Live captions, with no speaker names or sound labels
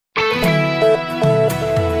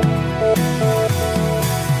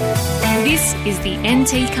is the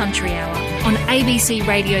NT Country Hour on ABC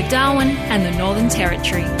Radio Darwin and the Northern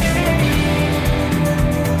Territory.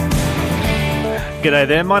 G'day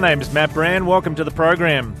there, my name is Matt Brand. Welcome to the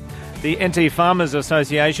program. The NT Farmers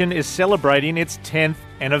Association is celebrating its 10th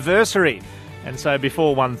anniversary. And so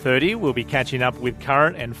before 1:30, we'll be catching up with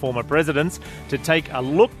current and former presidents to take a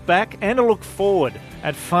look back and a look forward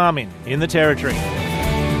at farming in the Territory.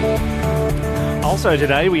 Also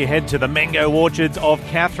today, we head to the mango orchards of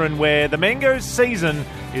Katherine, where the mango season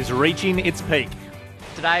is reaching its peak.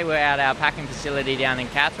 Today we're at our packing facility down in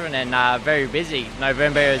Katherine and very busy.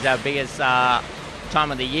 November is our biggest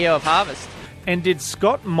time of the year of harvest. And did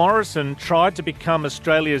Scott Morrison try to become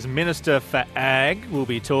Australia's Minister for Ag? We'll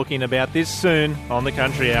be talking about this soon on the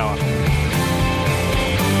Country Hour.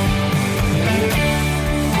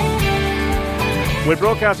 We're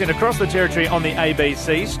broadcasting across the Territory on the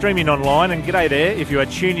ABC, streaming online, and g'day there if you are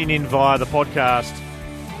tuning in via the podcast.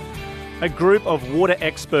 A group of water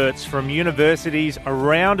experts from universities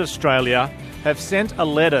around Australia have sent a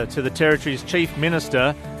letter to the Territory's Chief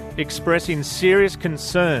Minister expressing serious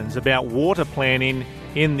concerns about water planning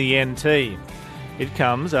in the NT. It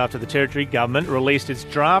comes after the Territory Government released its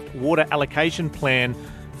draft water allocation plan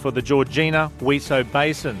for the Georgina-Wieso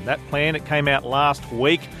Basin. That plan, it came out last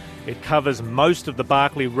week. It covers most of the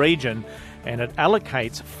Barkly region and it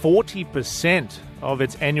allocates 40% of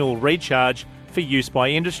its annual recharge for use by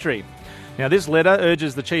industry. Now, this letter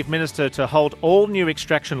urges the Chief Minister to halt all new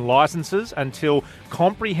extraction licences until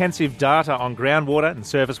comprehensive data on groundwater and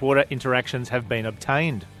surface water interactions have been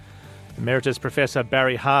obtained. Emeritus Professor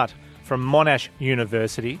Barry Hart from Monash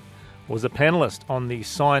University was a panellist on the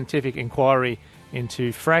scientific inquiry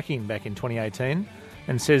into fracking back in 2018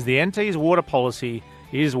 and says the NT's water policy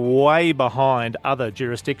is way behind other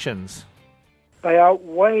jurisdictions. They are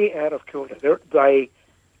way out of kilter. They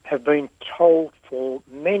have been told for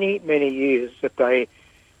many, many years that they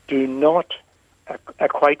do not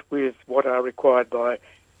equate with what are required by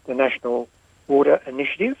the National Water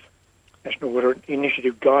Initiative, National Water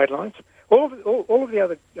Initiative guidelines. All of the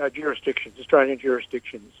other jurisdictions, Australian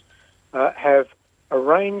jurisdictions, have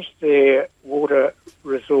arranged their water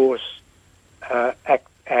resource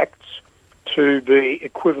acts to be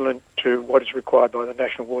equivalent to what is required by the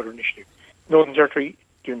National Water Initiative. Northern Territory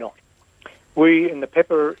do not. We, in the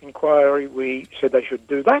Pepper inquiry, we said they should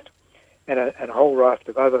do that and a whole raft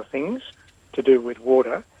of other things to do with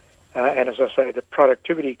water. And as I say, the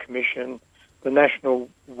Productivity Commission, the National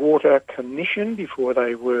Water Commission, before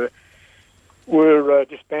they were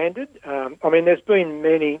disbanded. I mean, there's been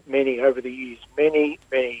many over the years, many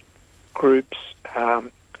groups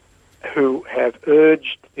who have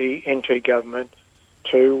urged the NT government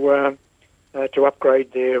to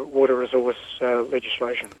upgrade their water resource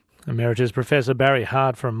legislation. Emeritus Professor Barry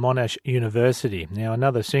Hart from Monash University. Now,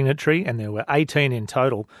 another signatory, and there were 18 in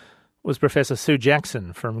total, was Professor Sue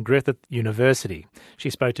Jackson from Griffith University.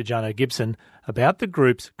 She spoke to Jono Gibson about the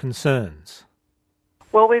group's concerns.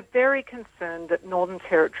 Well, we're very concerned that Northern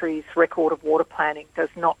Territory's record of water planning does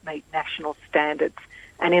not meet national standards.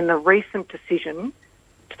 And in the recent decision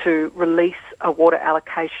to release a water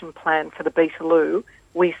allocation plan for the Beetaloo,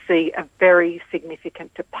 we see a very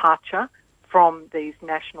significant departure from these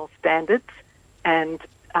national standards, and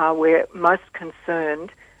we're most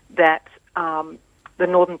concerned that the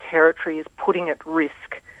Northern Territory is putting at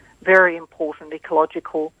risk very important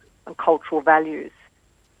ecological and cultural values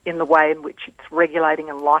in the way in which it's regulating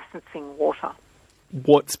and licensing water.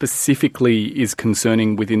 What specifically is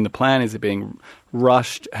concerning within the plan? Is it being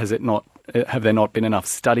rushed? Have there not been enough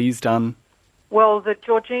studies done? Well, the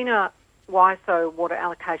Georgina-Wieso water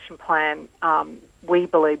allocation plan, we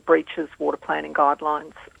believe, breaches water planning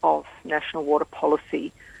guidelines of national water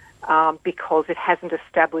policy because it hasn't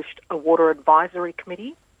established a water advisory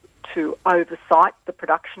committee to oversight the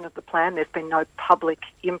production of the plan. There's been no public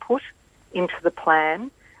input into the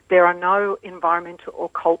plan. There are no environmental or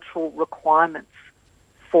cultural requirements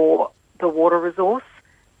for the water resource,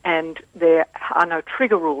 and there are no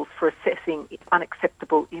trigger rules for assessing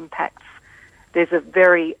unacceptable impacts. There's a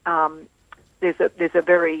very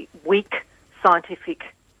weak scientific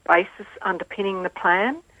basis underpinning the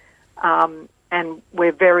plan, and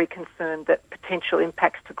we're very concerned that potential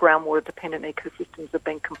impacts to groundwater-dependent ecosystems have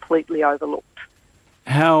been completely overlooked.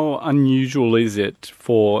 How unusual is it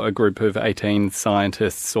for a group of 18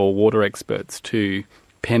 scientists or water experts to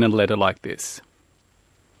pen a letter like this?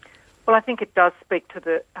 Well, I think it does speak to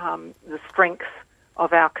the strength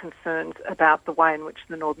of our concerns about the way in which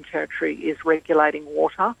the Northern Territory is regulating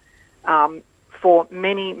water. For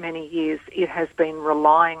many, many years, it has been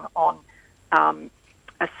relying on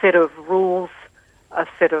a set of rules, a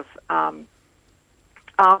set of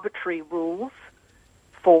arbitrary rules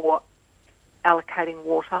for allocating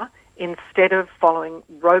water instead of following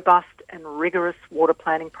robust and rigorous water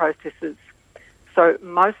planning processes. So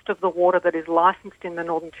most of the water that is licensed in the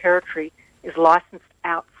Northern Territory is licensed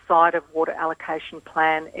outside of water allocation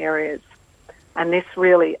plan areas. And this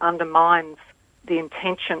really undermines the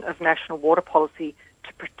intention of national water policy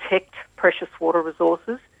to protect precious water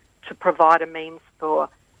resources, to provide a means for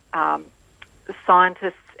the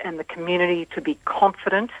scientists and the community to be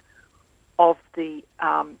confident of the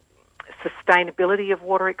sustainability of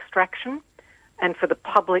water extraction, and for the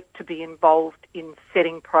public to be involved in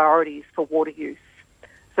setting priorities for water use.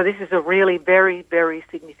 So this is a really very, very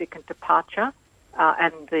significant departure,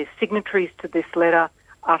 and the signatories to this letter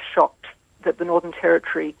are shocked that the Northern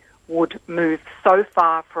Territory would move so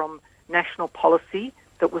far from national policy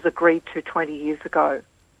that was agreed to 20 years ago.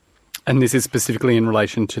 And this is specifically in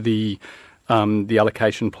relation to the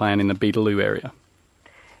allocation plan in the Beetaloo area?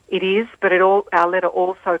 It is, but our letter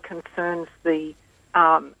also concerns a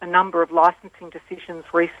number of licensing decisions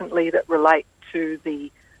recently that relate to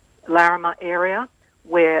the Larrimah area,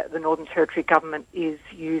 where the Northern Territory government is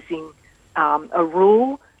using a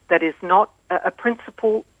rule that is not a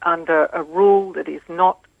principle under a rule that is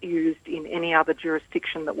not used in any other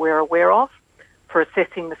jurisdiction that we're aware of for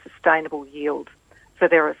assessing the sustainable yield. So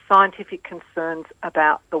there are scientific concerns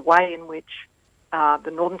about the way in which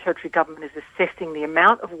the Northern Territory government is assessing the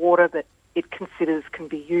amount of water that it considers can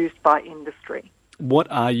be used by industry. What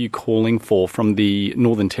are you calling for from the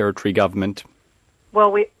Northern Territory government?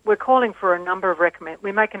 Well, we're calling for a number of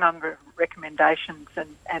we make a number of recommendations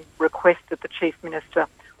and request that the Chief Minister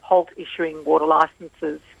halt issuing water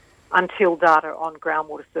licences until data on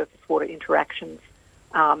groundwater surface water interactions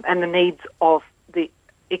and the needs of the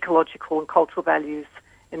ecological and cultural values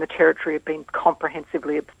in the Territory have been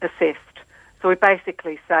comprehensively assessed. So we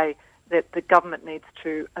basically say that the government needs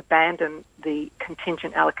to abandon the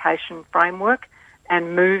contingent allocation framework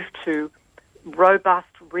and move to robust,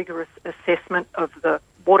 rigorous assessment of the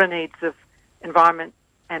water needs of environment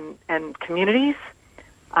and communities,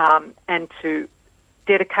 and to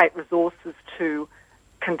dedicate resources to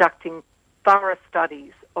conducting thorough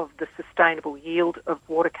studies of the sustainable yield of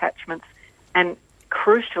water catchments. And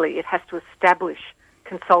crucially, it has to establish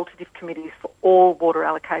consultative committees for all water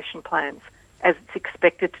allocation plans, as it's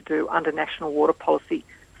expected to do under national water policy,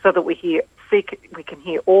 so that we can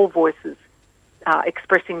hear all voices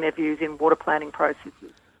expressing their views in water planning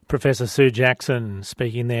processes. Professor Sue Jackson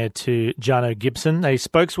speaking there to Jono Gibson. A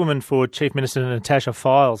spokeswoman for Chief Minister Natasha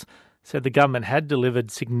Fyles said the government had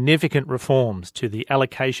delivered significant reforms to the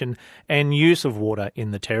allocation and use of water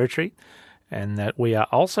in the Territory, and that we are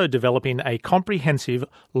also developing a comprehensive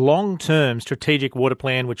long-term strategic water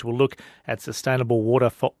plan which will look at sustainable water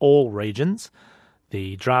for all regions.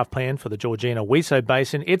 The draft plan for the Georgina-Wieso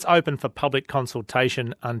Basin, it's open for public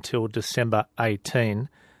consultation until December 18.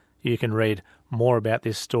 You can read more about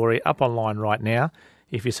this story up online right now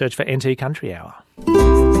if you search for NT Country Hour.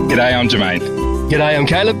 G'day, I'm Jermaine. G'day, I'm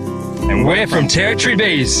Caleb. And we're from Territory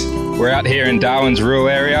Bees. We're out here in Darwin's rural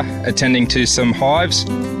area attending to some hives,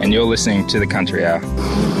 and you're listening to the Country Hour.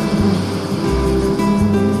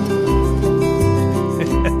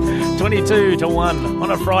 22-1 on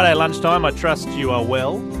a Friday lunchtime. I trust you are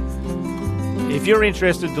well. If you're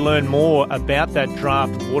interested to learn more about that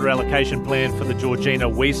draft water allocation plan for the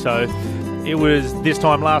Georgina-Wieso, it was this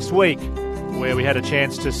time last week where we had a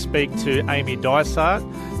chance to speak to Amy Dysart,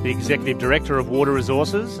 the Executive Director of Water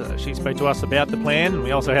Resources. She spoke to us about the plan, and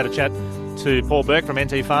we also had a chat to Paul Burke from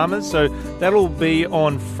NT Farmers. So that'll be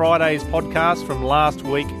on Friday's podcast from last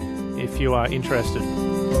week if you are interested.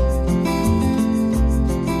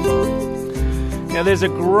 Now, there's a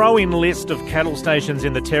growing list of cattle stations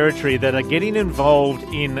in the Territory that are getting involved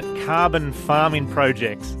in carbon farming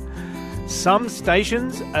projects. Some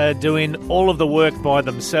stations are doing all of the work by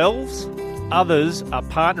themselves. Others are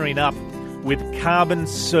partnering up with carbon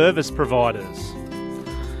service providers.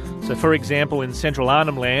 So, for example, in Central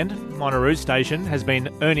Arnhem Land, Monaroo Station has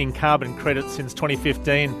been earning carbon credits since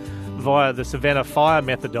 2015 via the Savannah Fire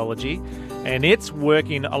methodology, and it's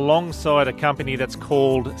working alongside a company that's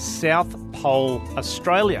called South Pole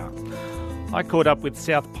Australia. I caught up with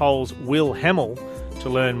South Pole's Will Hemmel to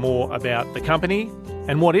learn more about the company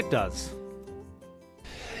and what it does.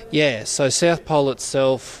 Yeah, so South Pole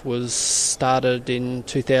itself was started in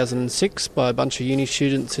 2006 by a bunch of uni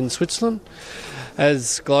students in Switzerland.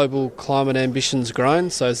 As global climate ambitions grown,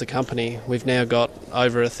 so has the company. We've now got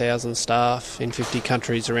over 1,000 staff in 50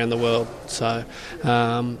 countries around the world. So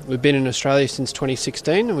we've been in Australia since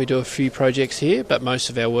 2016 and we do a few projects here, but most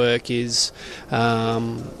of our work is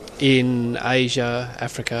in Asia,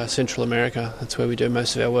 Africa, Central America. That's where we do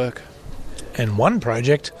most of our work. And one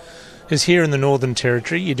project is here in the Northern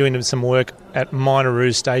Territory. You're doing some work at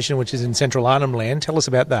Minaroo Station, which is in Central Arnhem Land. Tell us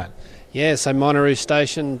about that. Yeah, so Minaroo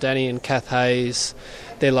Station, Danny and Kath Hayes,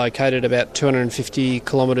 they're located about 250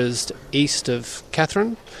 kilometres east of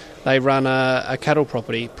Katherine. They run a cattle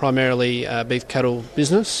property, primarily a beef cattle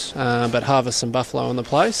business, but harvest some buffalo on the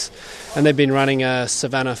place. And they've been running a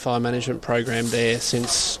Savannah fire management program there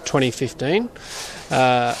since 2015.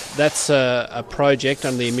 That's a project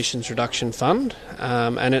under the Emissions Reduction Fund,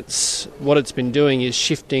 and what it's been doing is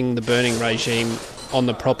shifting the burning regime on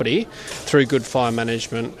the property through good fire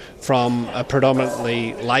management from a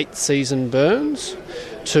predominantly late season burns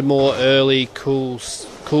to more early cool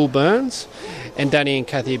burns. And Danny and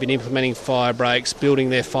Kathy have been implementing fire breaks, building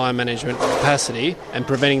their fire management capacity and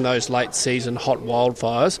preventing those late season hot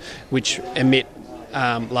wildfires which emit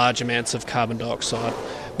large amounts of carbon dioxide.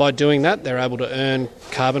 By doing that, they're able to earn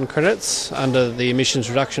carbon credits under the Emissions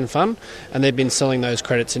Reduction Fund, and they've been selling those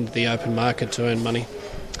credits into the open market to earn money.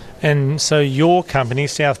 And so your company,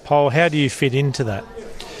 South Pole, how do you fit into that?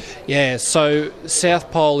 Yeah, so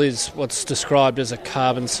South Pole is what's described as a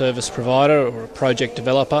carbon service provider or a project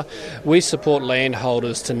developer. We support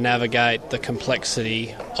landholders to navigate the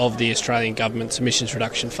complexity of the Australian Government's Emissions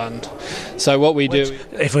Reduction Fund. So what we do...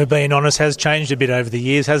 If we're being honest, has changed a bit over the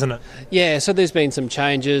years, hasn't it? Yeah, so there's been some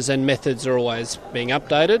changes and methods are always being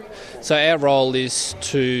updated. So our role is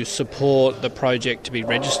to support the project to be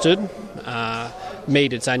registered,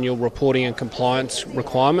 meet its annual reporting and compliance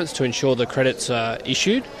requirements to ensure the credits are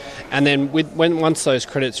issued. And then once those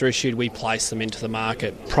credits are issued, we place them into the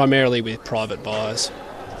market, primarily with private buyers.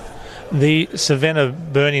 The Savannah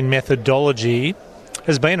burning methodology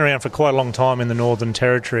has been around for quite a long time in the Northern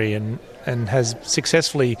Territory and has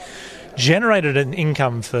successfully generated an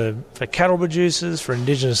income for cattle producers, for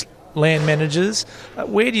Indigenous land managers.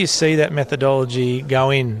 Where do you see that methodology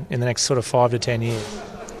going in the next sort of 5 to 10 years?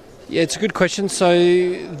 Yeah, it's a good question. So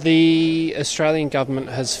the Australian government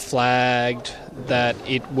has flagged that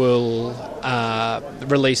it will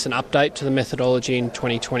release an update to the methodology in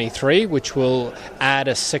 2023, which will add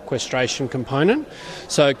a sequestration component.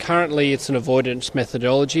 So currently it's an avoidance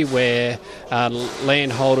methodology where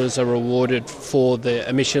landholders are rewarded for the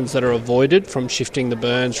emissions that are avoided from shifting the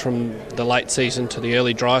burns from the late season to the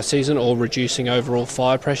early dry season or reducing overall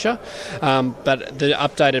fire pressure. But the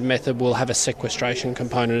updated method will have a sequestration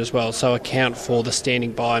component as well, so account for the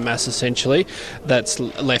standing biomass essentially that's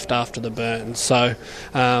left after the burns. So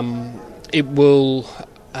it will,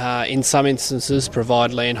 in some instances,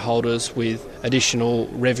 provide landholders with additional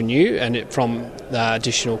revenue and from the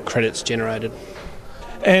additional credits generated.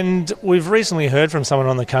 And we've recently heard from someone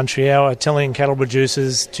on the Country Hour telling cattle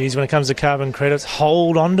producers, geez, when it comes to carbon credits,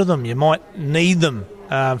 hold on to them. You might need them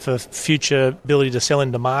for future ability to sell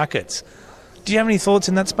into markets. Do you have any thoughts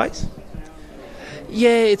in that space?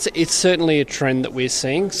 Yeah, it's certainly a trend that we're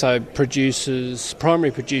seeing. So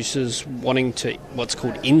primary producers wanting to what's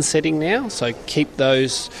called insetting now, so keep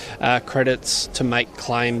those credits to make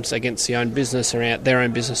claims against their own business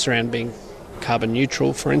around being carbon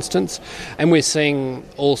neutral, for instance. And we're seeing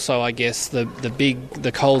also, I guess,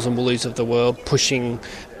 the Coles and Woolies of the world pushing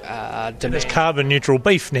there's carbon neutral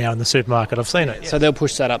beef now in the supermarket. I've seen it. So they'll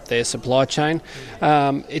push that up their supply chain.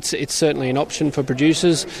 It's certainly an option for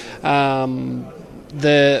producers.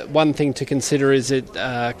 The one thing to consider is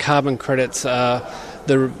that carbon credits are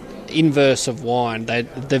the inverse of wine.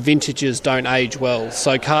 The vintages don't age well.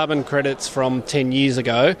 So carbon credits from 10 years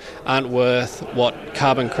ago aren't worth what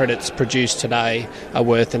carbon credits produced today are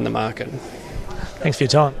worth in the market. Thanks for your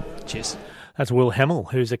time. Cheers. That's Will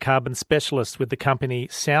Hemmel, who's a carbon specialist with the company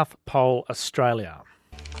South Pole Australia.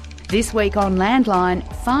 This week on Landline,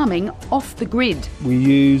 farming off the grid. We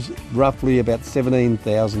use roughly about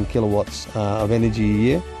 17,000 kilowatts of energy a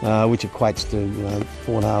year, which equates to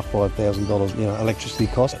 $4,500, $5,000 electricity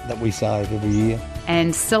cost that we save every year.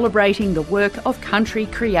 And celebrating the work of country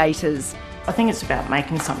creators. I think it's about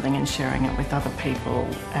making something and sharing it with other people,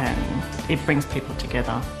 and it brings people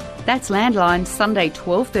together. That's Landline, Sunday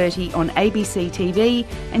 12:30 on ABC TV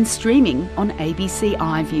and streaming on ABC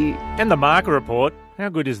iView. And the Marker Report. How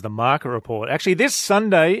good is the Marker Report? Actually, this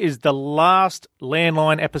Sunday is the last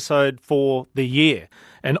Landline episode for the year.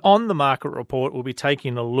 And on the Market Report, we'll be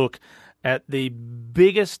taking a look at the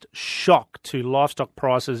biggest shock to livestock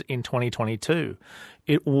prices in 2022.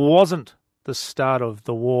 It wasn't the start of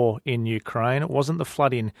the war in Ukraine. It wasn't the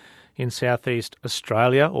flood in southeast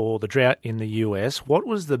Australia or the drought in the US. What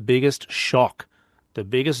was the biggest shock, the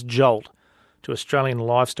biggest jolt to Australian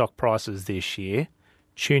livestock prices this year?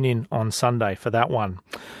 Tune in on Sunday for that one.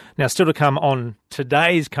 Now, still to come on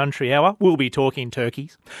today's Country Hour, we'll be talking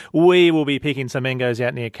turkeys. We will be picking some mangoes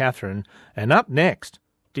out near Katherine. And up next,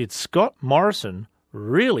 did Scott Morrison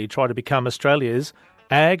really try to become Australia's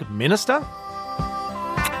Ag Minister?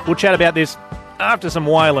 We'll chat about this after some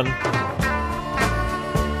whaling.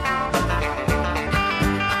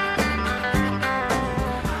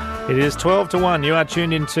 It is 12 to 1. You are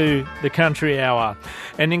tuned into the Country Hour.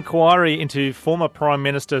 An inquiry into former Prime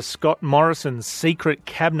Minister Scott Morrison's secret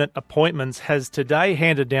cabinet appointments has today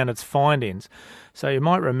handed down its findings. So you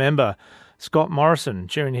might remember Scott Morrison,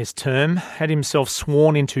 during his term, had himself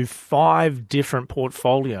sworn into 5 different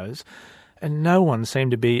portfolios, and no one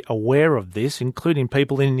seemed to be aware of this, including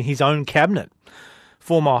people in his own cabinet.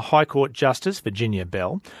 Former High Court Justice Virginia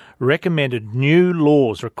Bell recommended new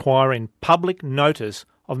laws requiring public notice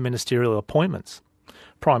of ministerial appointments.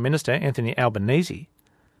 Prime Minister Anthony Albanese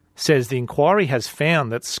says the inquiry has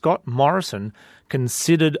found that Scott Morrison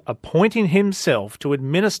considered appointing himself to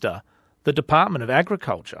administer the Department of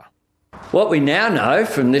Agriculture. What we now know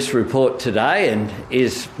from this report today, and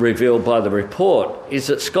is revealed by the report, is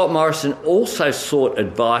that Scott Morrison also sought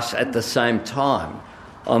advice at the same time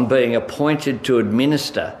on being appointed to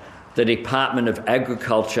administer the Department of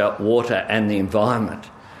Agriculture, Water and the Environment,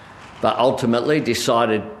 but ultimately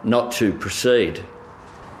decided not to proceed.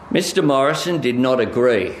 Mr. Morrison did not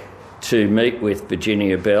agree to meet with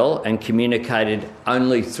Virginia Bell and communicated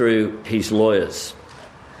only through his lawyers.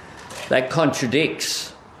 That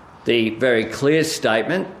contradicts the very clear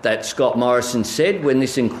statement that Scott Morrison said when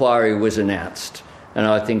this inquiry was announced, and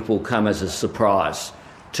I think will come as a surprise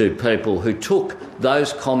to people who took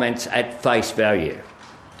those comments at face value.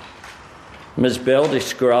 Ms. Bell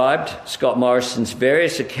described Scott Morrison's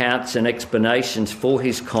various accounts and explanations for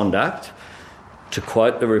his conduct, to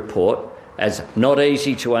quote the report, as not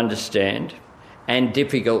easy to understand and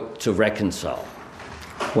difficult to reconcile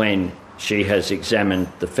when she has examined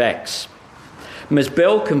the facts. Ms.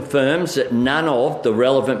 Bell confirms that none of the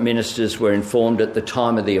relevant ministers were informed at the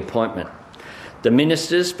time of the appointment. The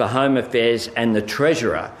Ministers for Home Affairs and the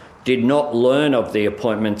Treasurer did not learn of the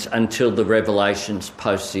appointments until the revelations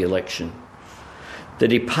post the election. The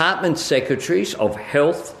Department Secretaries of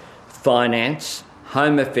Health, Finance,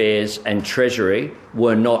 Home Affairs and Treasury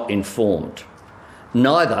were not informed.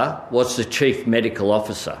 Neither was the Chief Medical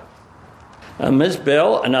Officer. Ms.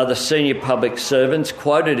 Bell and other senior public servants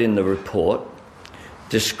quoted in the report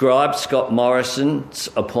described Scott Morrison's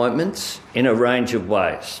appointments in a range of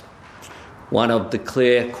ways. One of the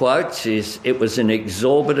clear quotes is, "It was an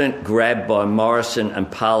exorbitant grab by Morrison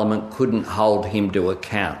and Parliament couldn't hold him to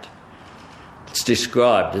account." It's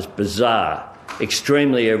described as bizarre,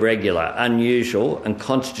 extremely irregular, unusual and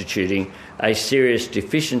constituting a serious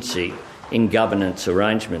deficiency in governance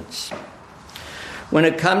arrangements. When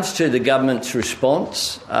it comes to the government's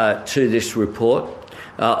response to this report,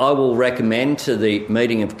 I will recommend to the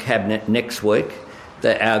meeting of Cabinet next week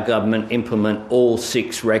that our government implement all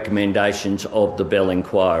 6 recommendations of the Bell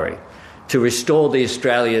inquiry to restore the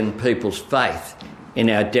Australian people's faith in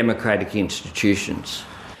our democratic institutions.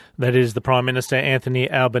 That is the Prime Minister,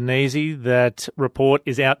 Anthony Albanese. That report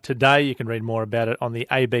is out today. You can read more about it on the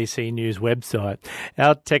ABC News website.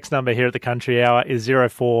 Our text number here at the Country Hour is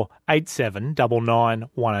 0487 99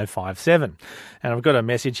 1057. And I've got a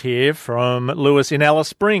message here from Lewis in Alice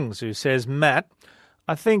Springs who says, Matt,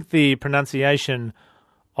 I think the pronunciation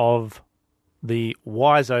of the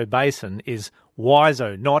Wieso Basin is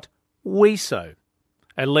Wiso, not Weso.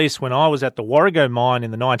 At least when I was at the Warrego mine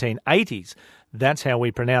in the 1980s, that's how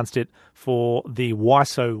we pronounced it for the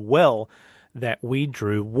Wiso well that we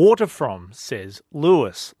drew water from, says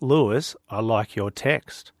Lewis. Lewis, I like your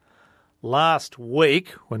text. Last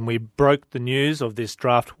week, when we broke the news of this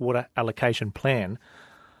draft water allocation plan,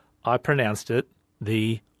 I pronounced it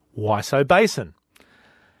the Wieso Basin,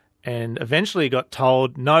 and eventually got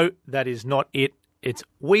told, no, that is not it, it's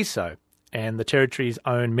Weso. And the Territory's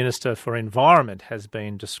own Minister for Environment has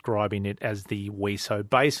been describing it as the Wieso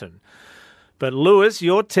Basin. But Lewis,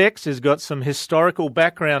 your text has got some historical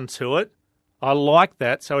background to it. I like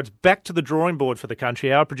that. So it's back to the drawing board for the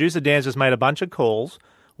Country Hour. Producer Dan's just made a bunch of calls.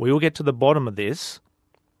 We will get to the bottom of this.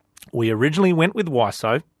 We originally went with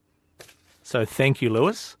Wieso. So thank you,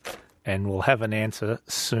 Lewis. And we'll have an answer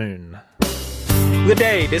soon. Good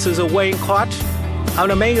day. This is Wayne Koch. I'm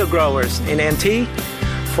the mango growers in NT.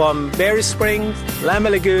 From Berry Springs,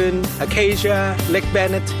 Lama Lagoon, Acacia, Lake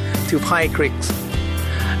Bennett to Pine Creeks.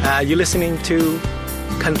 You're listening to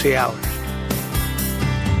Country Hour.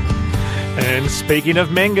 And speaking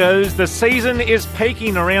of mangoes, the season is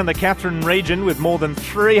peaking around the Katherine region with more than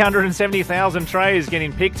 370,000 trays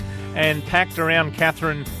getting picked and packed around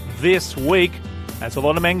Katherine this week. That's a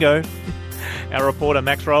lot of mango. Our reporter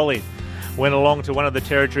Max Rowley went along to one of the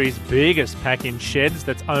Territory's biggest packing sheds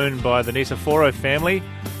that's owned by the Nisiforo family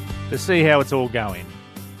to see how it's all going.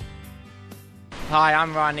 Hi,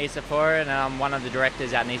 I'm Ryan Nisiforo and I'm one of the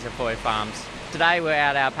directors at Nisiforo Farms. Today we're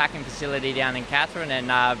at our packing facility down in Katherine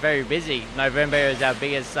and very busy. November is our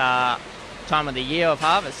biggest time of the year of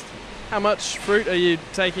harvest. How much fruit are you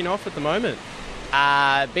taking off at the moment?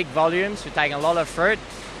 Big volumes. We're taking a lot of fruit,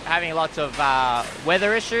 having lots of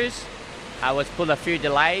weather issues, which put a few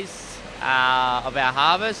delays of our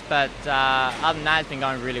harvest, but other than that, it's been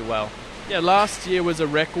going really well. Yeah, last year was a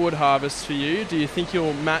record harvest for you. Do you think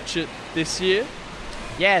you'll match it this year?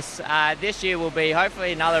 Yes, this year will be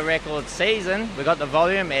hopefully another record season. We've got the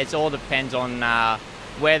volume. It all depends on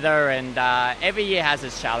weather, and every year has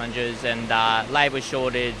its challenges and labour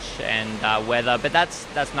shortage and weather, but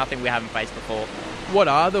that's nothing we haven't faced before. What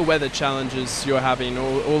are the weather challenges you're having?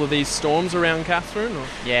 All of these storms around Katherine? Or?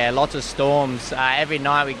 Yeah, lots of storms. Every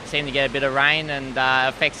night we seem to get a bit of rain and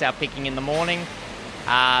affects our picking in the morning.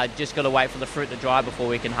 Just got to wait for the fruit to dry before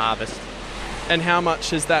we can harvest. And how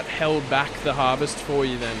much has that held back the harvest for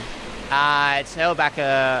you then? It's held back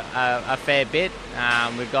a fair bit.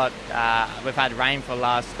 We've had rain for the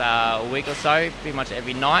last week or so, pretty much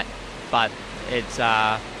every night, but it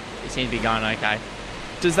seems to be going okay.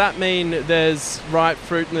 Does that mean there's ripe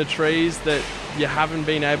fruit in the trees that you haven't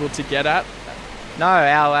been able to get at? No,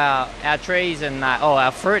 our trees and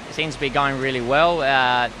our fruit seems to be going really well.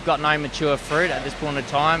 Got no mature fruit at this point of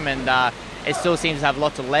time, and it still seems to have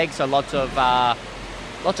lots of legs, so lots of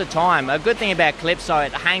time. A good thing about Calypso,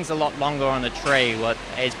 it hangs a lot longer on the tree. What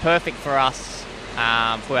is perfect for us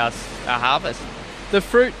for our harvest. The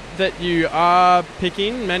fruit that you are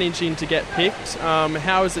picking, managing to get picked,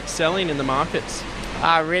 how is it selling in the markets?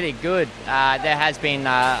 Really good. There has been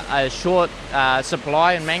a short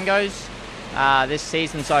supply in mangoes this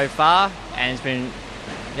season so far, and it's been,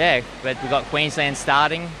 but we've got Queensland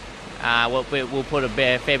starting. We'll put a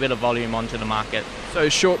fair bit of volume onto the market. So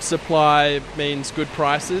short supply means good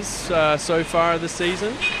prices so far this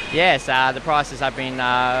season? Yes, the prices have been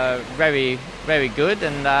very, very good,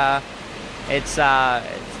 and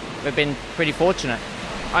we've been pretty fortunate.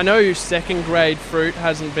 I know second grade fruit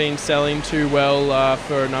hasn't been selling too well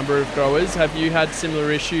for a number of growers. Have you had similar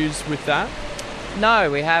issues with that? No,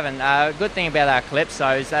 we haven't. Good thing about our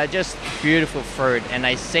Calypsos, they're just beautiful fruit, and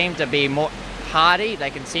they seem to be more hardy. They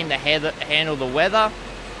can seem to handle the weather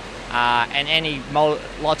and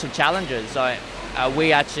lots of challenges. So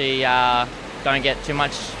we actually don't get too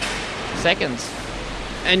much seconds.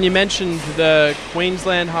 And you mentioned the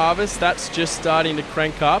Queensland harvest. That's just starting to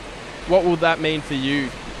crank up. What will that mean for you?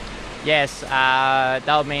 Yes,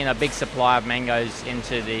 that'll mean a big supply of mangoes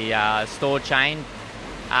into the store chain.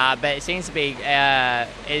 But it seems to be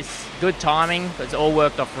it's good timing. It's all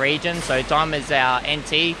worked off region. So time as our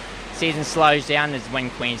NT season slows down is when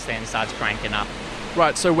Queensland starts cranking up.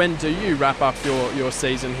 Right, so when do you wrap up your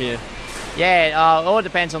season here? Yeah, it all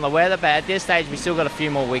depends on the weather, but at this stage we've still got a few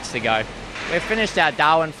more weeks to go. We've finished our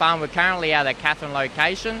Darwin farm. We're currently at a Katherine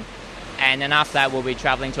location, and then after that we'll be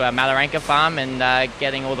travelling to our Malaranka farm and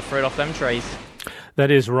getting all the fruit off them trees. That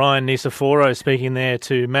is Ryan Nisiforo speaking there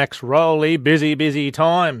to Max Rowley. Busy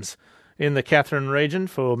times in the Katherine region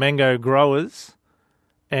for mango growers.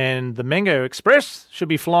 And the Mango Express should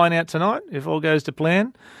be flying out tonight if all goes to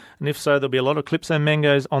plan. And if so, there'll be a lot of Calypso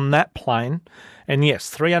mangoes on that plane. And yes,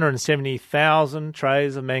 370,000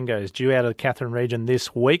 trays of mangoes due out of the Katherine region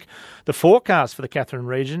this week. The forecast for the Katherine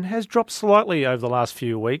region has dropped slightly over the last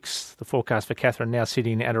few weeks. The forecast for Katherine now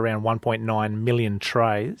sitting at around 1.9 million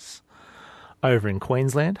trays. Over in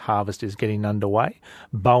Queensland, harvest is getting underway.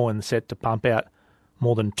 Bowen set to pump out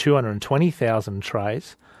more than 220,000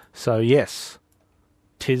 trays. So yes,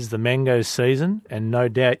 'tis the mango season, and no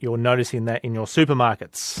doubt you're noticing that in your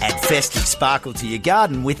supermarkets. Add festive sparkle to your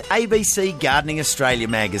garden with ABC Gardening Australia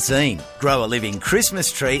magazine. Grow a living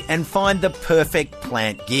Christmas tree and find the perfect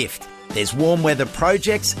plant gift. There's warm weather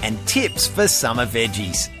projects and tips for summer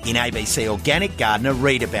veggies. In ABC Organic Gardener,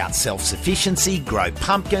 read about self-sufficiency, grow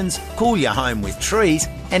pumpkins, cool your home with trees,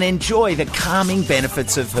 and enjoy the calming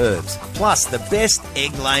benefits of herbs, plus the best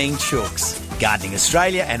egg-laying chooks. Gardening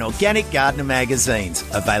Australia and Organic Gardener magazines,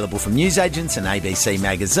 available from newsagents and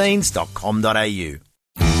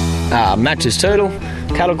abcmagazines.com.au. Matches Turtle,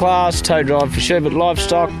 Cattle Class, Tow Drive for Sherbert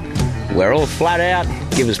Livestock. We're all flat out.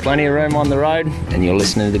 Give us plenty of room on the road, and you're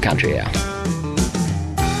listening to the Country Hour.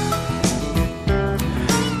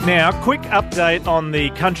 Now, quick update on the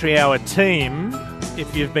Country Hour team.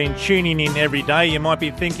 If you've been tuning in every day, you might be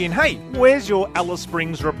thinking, hey, where's your Alice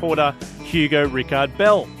Springs reporter, Hugo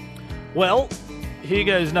Rickard-Bell? Well,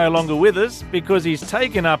 Hugo's no longer with us because he's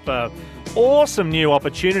taken up an awesome new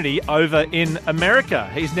opportunity over in America.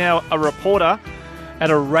 He's now a reporter at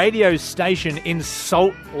a radio station in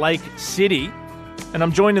Salt Lake City. And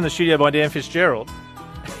I'm joined in the studio by Dan Fitzgerald.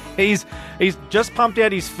 He's just pumped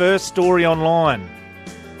out his first story online.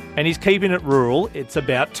 And he's keeping it rural. It's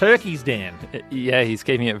about turkeys, Dan. Yeah, he's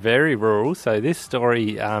keeping it very rural. So this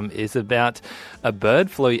story is about a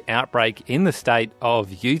bird flu outbreak in the state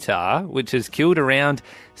of Utah, which has killed around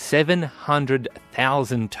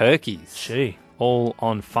 700,000 turkeys. Gee. All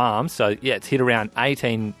on farms. So, yeah, it's hit around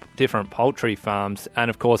 18 different poultry farms. And,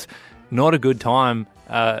 of course, not a good time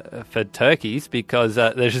for turkeys because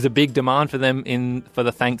there's just a big demand for them for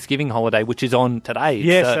the Thanksgiving holiday, which is on today.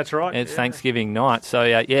 Yes, that's right. It's Thanksgiving night. So,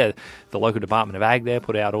 the local Department of Ag there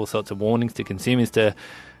put out all sorts of warnings to consumers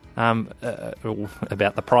about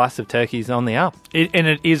the price of turkeys on the up. And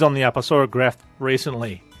it is on the up. I saw a graph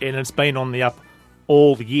recently, and it's been on the up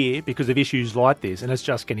all year because of issues like this, and it's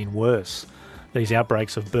just getting worse, these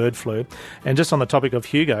outbreaks of bird flu. And just on the topic of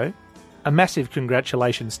Hugo, a massive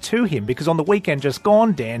congratulations to him because on the weekend just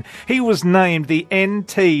gone, Dan, he was named the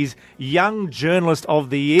NT's Young Journalist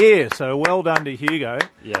of the Year. So well done to Hugo.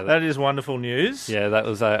 Yeah, that is wonderful news. Yeah, that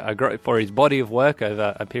was a great for his body of work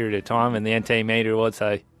over a period of time and the NT Media Award.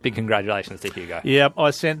 So big congratulations to Hugo. Yep,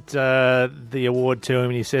 I sent the award to him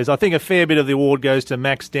and he says, I think a fair bit of the award goes to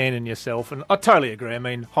Max, Dan and yourself. And I totally agree. I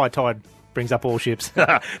mean, high tide brings up all ships.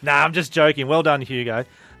 Nah, I'm just joking. Well done, Hugo.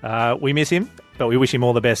 We miss him, but we wish him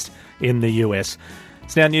all the best in the US.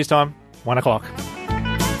 It's now news time, 1 o'clock.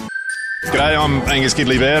 G'day, I'm Angus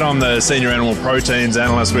Gidley-Baird. I'm the Senior Animal Proteins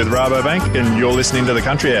Analyst with Rabobank, and you're listening to The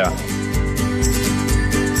Country Hour.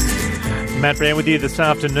 Matt Brown with you this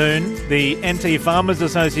afternoon. The NT Farmers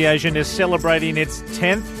Association is celebrating its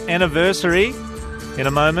 10th anniversary. In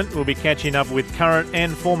a moment, we'll be catching up with current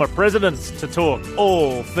and former presidents to talk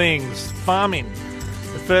all things farming.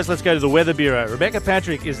 But first, let's go to the Weather Bureau. Rebecca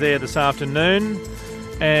Patrick is there this afternoon.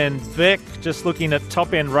 And Beck, just looking at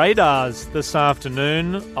top-end radars this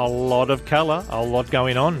afternoon, a lot of colour, a lot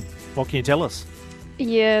going on. What can you tell us?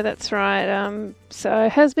 Yeah, that's right. So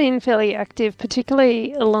it has been fairly active,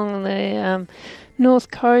 particularly along the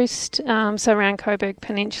north coast, so around Coburg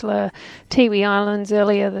Peninsula, Tiwi Islands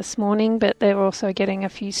earlier this morning, but they're also getting a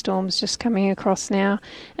few storms just coming across now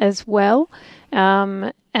as well.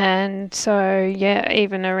 And so, yeah,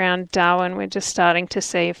 even around Darwin, we're just starting to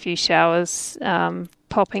see a few showers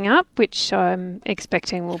popping up, which I'm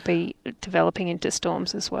expecting will be developing into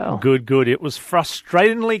storms as well. Good, good. It was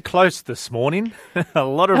frustratingly close this morning. A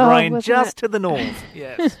lot of rain just to the north.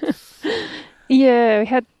 Yes. Yeah, we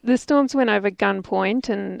had the storms went over Gun Point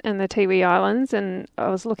and the Tiwi Islands, and I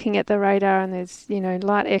was looking at the radar, and there's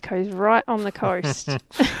light echoes right on the coast.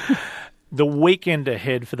 The weekend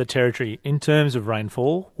ahead for the Territory in terms of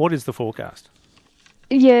rainfall, what is the forecast?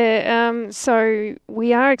 Yeah, so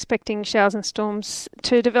we are expecting showers and storms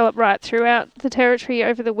to develop right throughout the Territory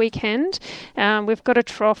over the weekend. We've got a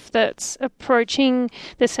trough that's approaching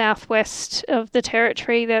the southwest of the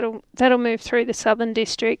Territory that'll move through the southern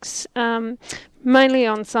districts, mainly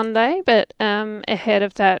on Sunday, but ahead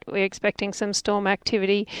of that we're expecting some storm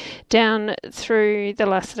activity down through the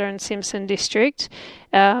Lassiter and Simpson district.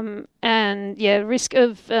 And risk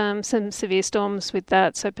of some severe storms with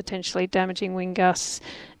that, so potentially damaging wind gusts,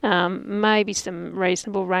 maybe some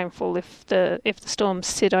reasonable rainfall if the storms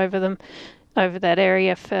sit over that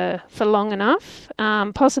area for long enough,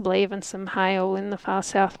 possibly even some hail in the far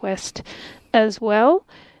southwest as well.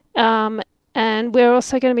 And we're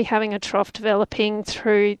also going to be having a trough developing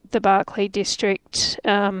through the Barkly district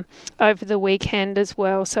over the weekend as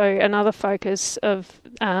well. So another focus of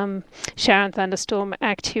shower and thunderstorm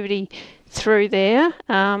activity through there,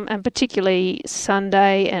 and particularly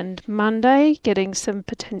Sunday and Monday, getting some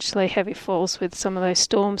potentially heavy falls with some of those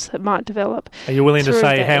storms that might develop. Are you willing to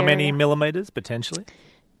say how many millimetres potentially?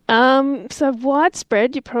 So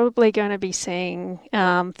widespread, you're probably going to be seeing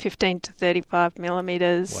 15 to 35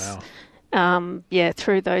 millimetres. Wow.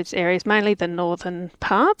 Through those areas, mainly the northern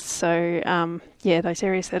parts. So, those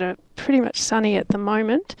areas that are pretty much sunny at the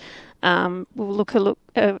moment will look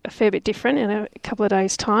a fair bit different in a couple of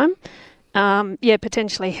days' time.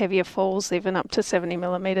 Potentially heavier falls, even up to 70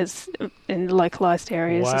 millimetres in localised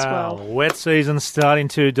areas as well. Wow, wet season starting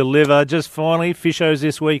to deliver. Just finally, Fishos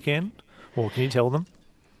this weekend. What can you tell them?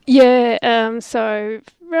 Yeah, so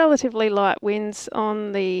relatively light winds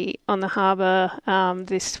on the harbour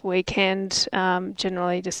this weekend.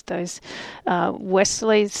 Generally, just those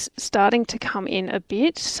westerlies starting to come in a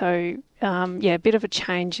bit. So a bit of a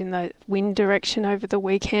change in the wind direction over the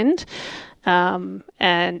weekend, and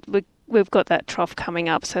we've got that trough coming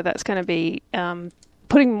up. So that's going to be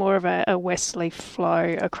putting more of a westerly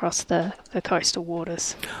flow across the coastal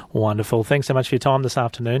waters. Wonderful. Thanks so much for your time this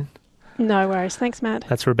afternoon. No worries. Thanks, Matt.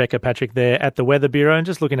 That's Rebecca Patrick there at the Weather Bureau, and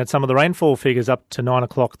just looking at some of the rainfall figures up to 9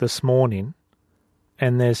 o'clock this morning.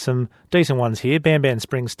 And there's some decent ones here. Banban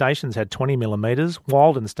Springs Station's had 20 millimetres,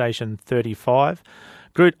 Walden Station 35,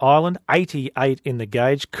 Groot Island 88 in the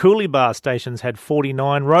gauge, Coolibah Station's had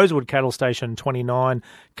 49, Rosewood Cattle Station 29,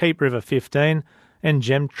 Keep River 15, and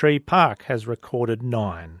Gemtree Park has recorded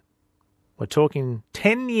 9. We're talking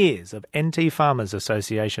 10 years of NT Farmers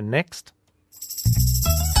Association next.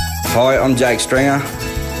 Hi, I'm Jake Stringer.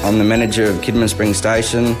 I'm the manager of Kidman Springs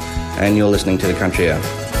Station, and you're listening to The Country Hour.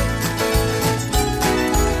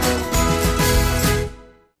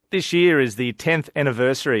 This year is the 10th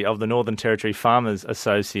anniversary of the Northern Territory Farmers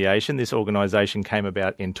Association. This organisation came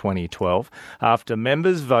about in 2012 after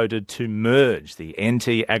members voted to merge the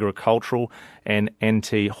NT Agricultural and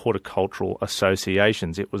NT Horticultural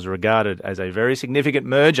Associations. It was regarded as a very significant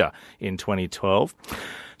merger in 2012.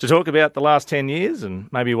 To talk about the last 10 years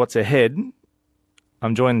and maybe what's ahead,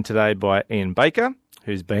 I'm joined today by Ian Baker,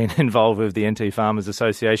 who's been involved with the NT Farmers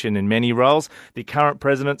Association in many roles, the current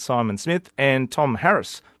president, Simon Smith, and Tom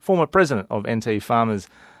Harris, former president of NT Farmers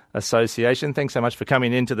Association. Thanks so much for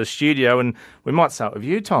coming into the studio. And we might start with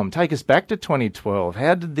you, Tom. Take us back to 2012.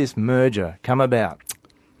 How did this merger come about?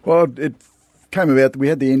 Well, it came about that we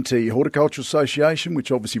had the NT Horticultural Association,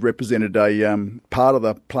 which obviously represented a part of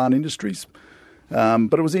the plant industries.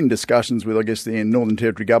 But it was in discussions with, I guess, the Northern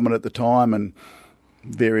Territory government at the time and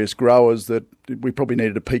various growers that we probably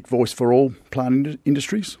needed a peak voice for all plant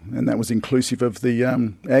industries, and that was inclusive of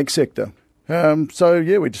the ag sector.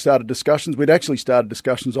 We just started discussions. We'd actually started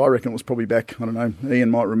discussions, I reckon it was probably back, I don't know, Ian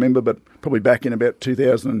might remember, but probably back in about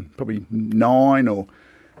 2009 or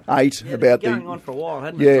 8 about going on for a while,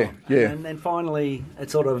 hadn't it? Yeah. And then finally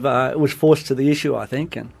it sort of it was forced to the issue, I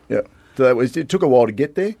think. Yeah. So it took a while to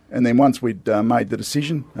get there, and then once we'd made the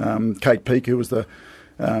decision, Kate Peake, who was the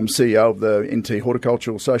CEO of the NT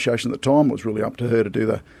Horticultural Association at the time, it was really up to her to do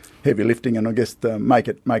the heavy lifting and I guess to make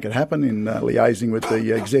it happen in liaising with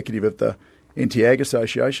the executive of the NT Ag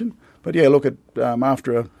Association. But yeah, look at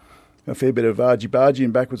after a fair bit of argy-bargy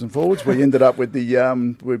and backwards and forwards, we ended up with the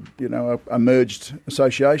a merged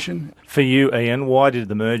association. For you, Ian, why did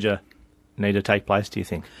the merger need to take place, do you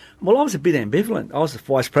think? Well, I was a bit ambivalent. I was the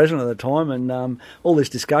vice president at the time, and all this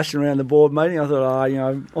discussion around the board meeting, I thought,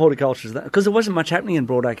 horticulture's that, because there wasn't much happening in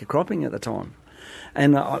broadacre cropping at the time.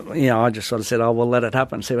 And, I just sort of said, we'll let it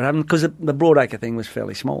happen, see what happens, because the broadacre thing was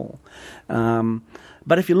fairly small.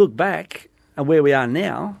 But if you look back at where we are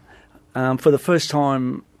now, for the first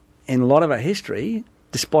time in a lot of our history,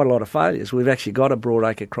 despite a lot of failures, we've actually got a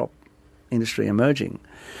broadacre crop industry emerging.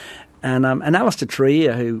 And Alistair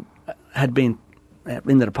Trier, who had been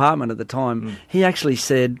in the department at the time, he actually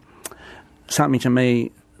said something to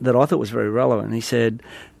me that I thought was very relevant. He said,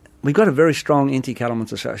 we've got a very strong NT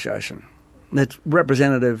Cattlemen's Association that's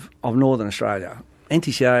representative of Northern Australia.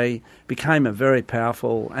 NTCA became a very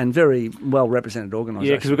powerful and very well-represented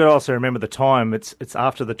organisation. Yeah, because we've got to also remember the time. It's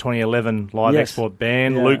after the 2011 live export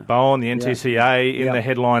ban. Yeah. Luke Bowen, the NTCA, in the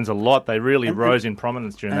headlines a lot. They really rose in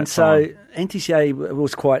prominence during that time. And so NTCA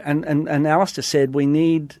was quite... And Alistair said we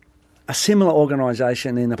need a similar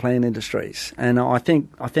organisation in the plant industries, and I think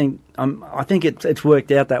it's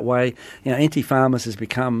worked out that way. NT Farmers has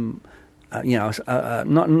become,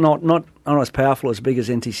 not as powerful as big as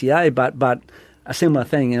NTCA, but a similar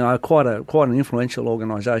thing. Quite an influential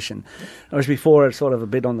organisation. Whereas before it's sort of a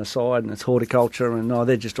bit on the side, and it's horticulture, and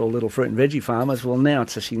they're just all little fruit and veggie farmers. Well, now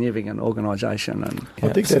it's a significant organisation. And I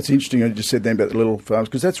think that's interesting. I just said then about the little farms,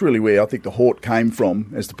 because that's really where I think the hort came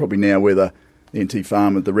from, as to probably now where the NT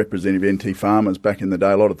Farmer, the representative NT Farmers back in the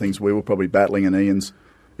day, a lot of things we were probably battling in Ian's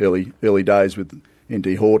early days with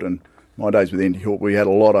NT Hort and my days with NT Hort, we had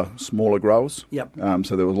a lot of smaller growers. Yep.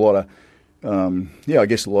 So there was a lot of,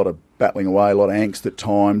 a lot of battling away, a lot of angst at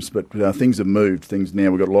times, but things have moved. We've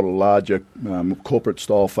got a lot of larger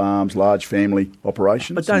corporate-style farms, large family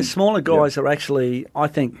operations. But those smaller guys are actually, I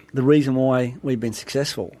think, the reason why we've been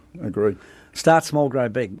successful. Agreed. Start small, grow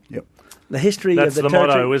big. Yep. The history that's of the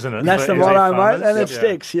motto, territory, isn't it? That's the motto, mate, and it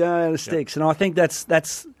sticks. Yeah, and it sticks. And I think that's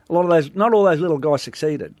a lot of those. Not all those little guys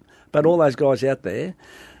succeeded, but all those guys out there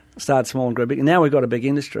start small and grow big. And now we've got a big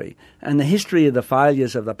industry. And the history of the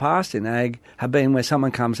failures of the past in ag have been where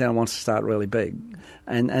someone comes out and wants to start really big.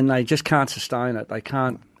 And they just can't sustain it. They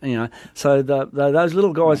can't, So those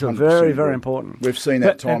little guys are very, very important. We've seen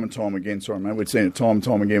that time and time again. Sorry, mate. We've seen it time and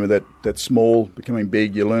time again with that small becoming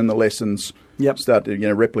big. You learn the lessons. Yep. Start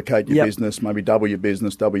to replicate your business, maybe double your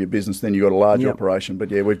business, then you've got a large operation.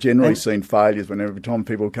 But we've generally seen failures when every time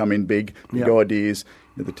people come in big ideas,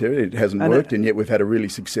 the territory, it hasn't worked, and yet we've had a really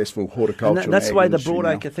successful horticulture. And that's the way the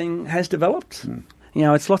broadacre thing has developed.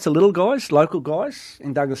 It's lots of little guys, local guys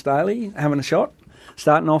in Douglas Daly having a shot,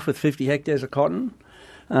 starting off with 50 hectares of cotton.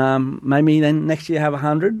 Maybe then next year have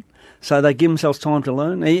 100. So they give themselves time to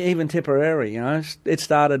learn. Even Tipperary,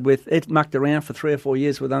 it mucked around for 3 or 4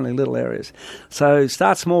 years with only little areas. So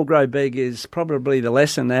start small, grow big is probably the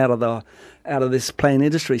lesson out of this plant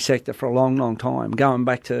industry sector for a long, long time. Going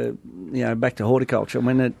back to horticulture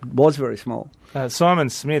when it was very small. Simon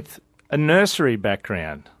Smith, a nursery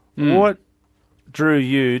background. What drew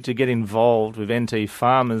you to get involved with NT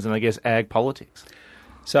farmers and I guess ag politics?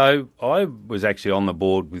 So I was actually on the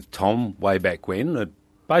board with Tom way back when.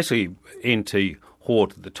 Basically, NT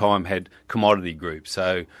Hort at the time had commodity groups,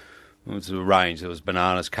 so it was a range. There was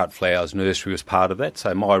bananas, cut flowers, nursery was part of that.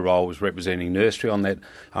 So my role was representing nursery on that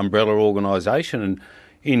umbrella organisation, and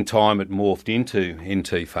in time it morphed into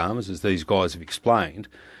NT Farmers, as these guys have explained.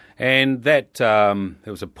 And that there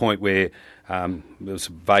was a point where there was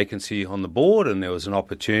a vacancy on the board and there was an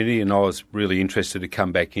opportunity, and I was really interested to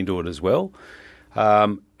come back into it as well.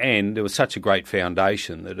 And there was such a great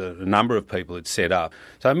foundation that a number of people had set up.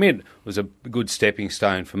 So it was a good stepping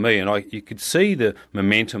stone for me, and you could see the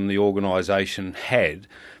momentum the organisation had,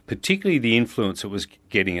 particularly the influence it was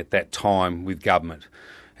getting at that time with government.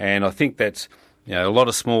 And I think that's a lot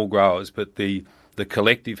of small growers, but the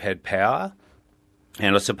collective had power.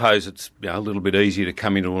 And I suppose it's a little bit easier to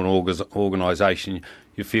come into an organisation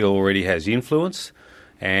you feel already has influence,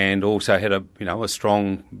 and also had a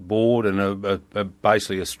strong board and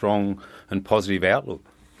basically a strong and positive outlook.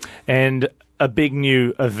 And a big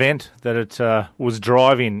new event that it was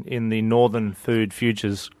driving in the Northern Food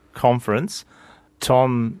Futures Conference.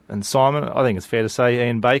 Tom and Simon, I think it's fair to say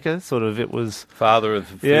Ian Baker, it was... Father of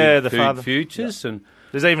Food Futures. And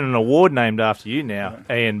there's even an award named after you now,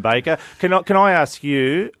 Ian Baker. Can I ask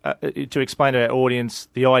you to explain to our audience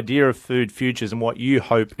the idea of Food Futures and what you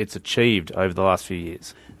hope it's achieved over the last few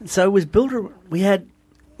years? So it was built...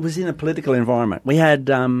 was in a political environment. We had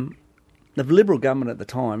the Liberal government at the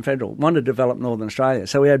time, federal, wanted to develop Northern Australia.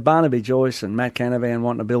 So we had Barnaby Joyce and Matt Canavan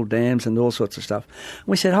wanting to build dams and all sorts of stuff. And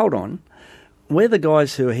we said, hold on, we're the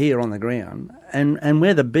guys who are here on the ground, and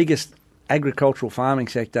we're the biggest agricultural farming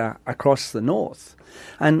sector across the north.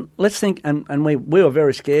 And let's think, and we were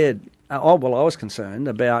very scared. I was concerned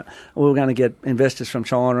about we were going to get investors from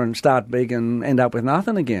China and start big and end up with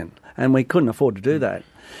nothing again. And we couldn't afford to do that.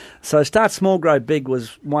 So start small, grow big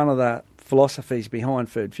was one of the philosophies behind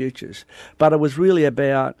Food Futures. But it was really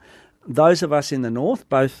about those of us in the north,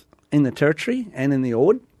 both in the Territory and in the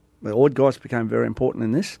Ord. The Ord guys became very important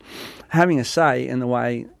in this, having a say in the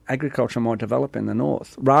way agriculture might develop in the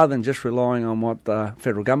north, rather than just relying on what the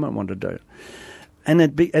federal government wanted to do. And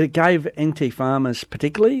it gave NT farmers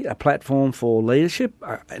particularly a platform for leadership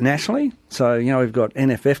nationally. So, we've got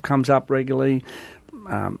NFF comes up regularly,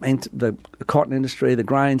 and the cotton industry, the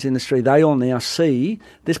grains industry, they all now see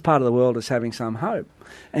this part of the world as having some hope.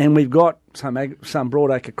 And we've got some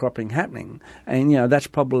broadacre cropping happening. And, that's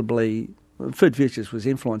probably... Food Futures was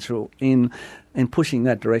influential in pushing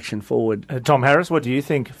that direction forward. Tom Harris, what do you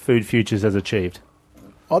think Food Futures has achieved?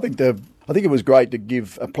 I think it was great to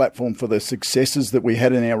give a platform for the successes that we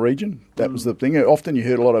had in our region. That was the thing. Often you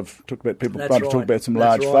heard a lot of talk about some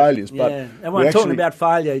large failures. But everyone's talking about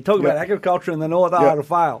failure. You talk about agriculture in the north, to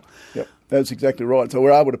fail. Yep, that's exactly right. So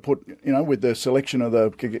we're able to put, with the selection of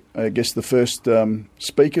the first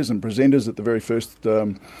speakers and presenters at the very first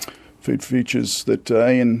Food Futures that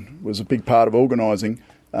Ian was a big part of organising.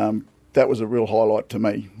 That was a real highlight to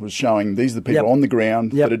me, was showing these are the people on the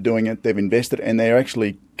ground that are doing it. They've invested, and they're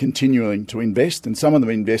actually continuing to invest, and some of them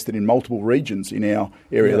invested in multiple regions in our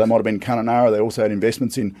area. They might have been Kununurra. They also had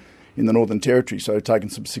investments in the Northern Territory, so taking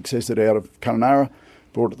some success out of Kununurra,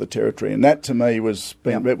 brought it to the Territory, and that to me it was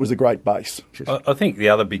a great base. I think the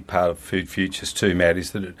other big part of Food Futures too, Matt,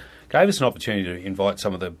 is that it gave us an opportunity to invite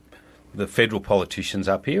some of the federal politicians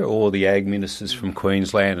up here, or the ag ministers from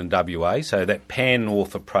Queensland and WA, so that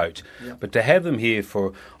pan-north approach. Yep. But to have them here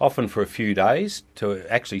often for a few days to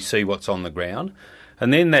actually see what's on the ground,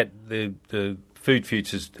 and then that the Food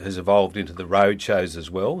Futures has evolved into the road shows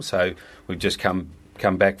as well. So we've just come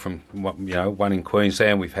come back from one in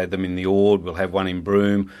Queensland. We've had them in the Ord. We'll have one in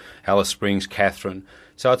Broome, Alice Springs, Katherine.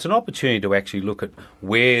 So it's an opportunity to actually look at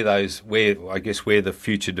where the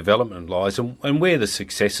future development lies and where the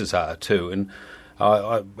successes are too. And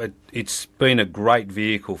it's been a great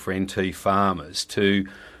vehicle for NT farmers to.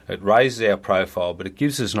 It raises our profile, but it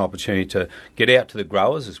gives us an opportunity to get out to the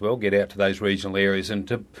growers as well, get out to those regional areas, and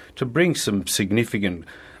to bring some significant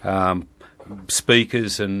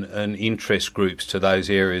speakers and interest groups to those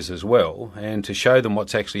areas as well, and to show them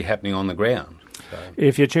what's actually happening on the ground. So.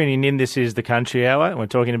 If you're tuning in, this is the Country Hour, and we're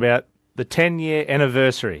talking about the 10-year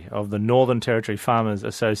anniversary of the Northern Territory Farmers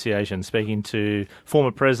Association, speaking to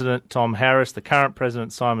former President Tom Harris, the current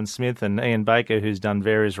President Simon Smith, and Ian Baker, who's done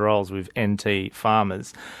various roles with NT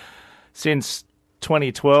farmers. Since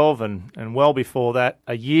 2012 and well before that,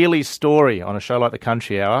 a yearly story on a show like the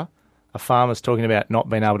Country Hour, a farmer's talking about not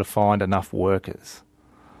being able to find enough workers.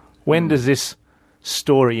 When does this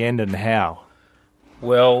story end and how?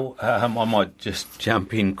 Well, I might just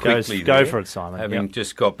jump in quickly. Go for it, Simon. Having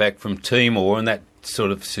just got back from Timor, and that sort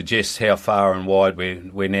of suggests how far and wide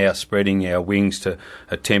we're now spreading our wings to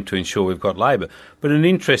attempt to ensure we've got labour. But an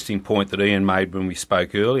interesting point that Ian made when we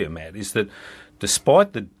spoke earlier, Matt, is that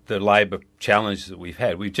despite the labour challenges that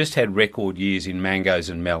we've just had record years in mangoes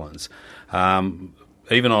and melons.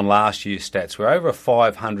 Even on last year's stats, we're over a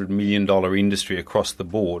 $500 million industry across the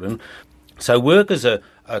board. And so workers are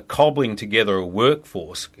cobbling together a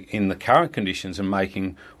workforce in the current conditions and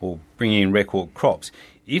bringing in record crops.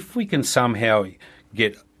 If we can somehow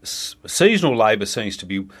get seasonal labour, seems to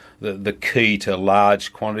be the key to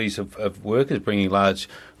large quantities of workers, bringing large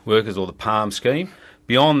workers, or the PALM scheme.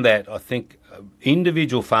 Beyond that, I think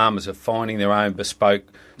individual farmers are finding their own bespoke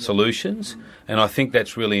solutions, and I think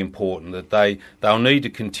that's really important, that they'll need to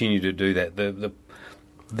continue to do that.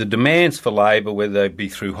 The demands for labour, whether they be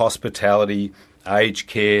through hospitality, aged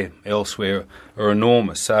care, elsewhere, are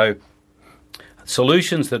enormous. So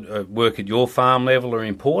solutions that work at your farm level are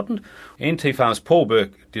important. NT Farms, Paul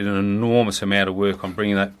Burke did an enormous amount of work on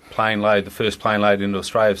bringing that the first plane load into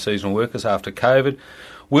Australia of seasonal workers after COVID.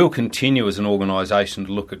 We'll continue as an organisation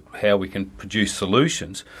to look at how we can produce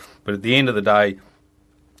solutions, but at the end of the day,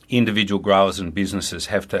 individual growers and businesses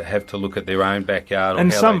have to look at their own backyard.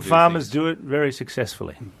 And some farmers do it very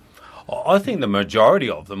successfully. I think the majority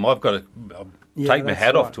of them. I've got to take my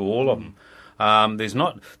hat off to all of them.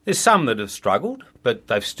 There's some that have struggled, but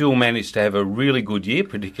they've still managed to have a really good year,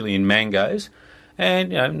 particularly in mangoes, and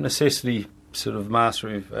necessity sort of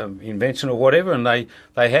master of invention or whatever, and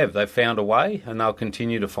they've found a way, and they'll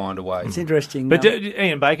continue to find a way. It's interesting. But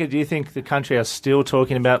Ian Baker, do you think the country are still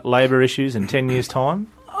talking about labour issues in 10 years'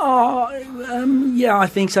 time? Yeah, I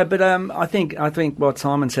think so. But I think what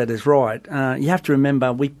Simon said is right. You have to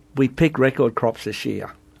remember we picked record crops this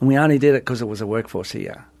year, and we only did it because it was a workforce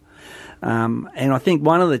year. And I think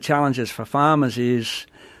one of the challenges for farmers is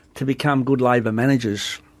to become good labour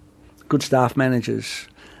managers, good staff managers,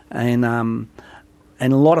 and a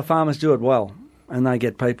lot of farmers do it well, and they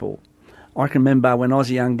get people. I can remember when I was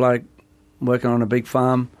a young bloke working on a big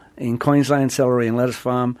farm in Queensland, celery and lettuce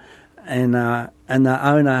farm, and the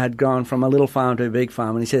owner had gone from a little farm to a big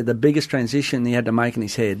farm, and he said the biggest transition he had to make in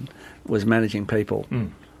his head was managing people.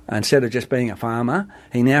 Instead of just being a farmer,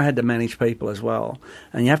 he now had to manage people as well.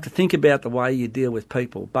 And you have to think about the way you deal with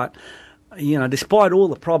people. But, despite all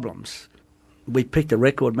the problems, we picked a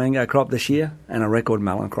record mango crop this year and a record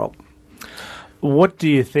melon crop. What do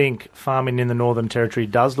you think farming in the Northern Territory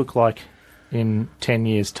does look like in 10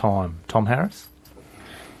 years' time? Tom Harris?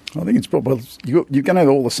 I think it's probably you're going to have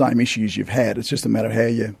all the same issues you've had. It's just a matter of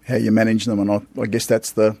how you manage them, and I guess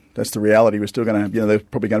that's the reality. We're still going to have, there's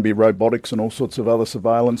probably going to be robotics and all sorts of other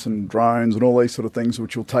surveillance and drones and all these sort of things,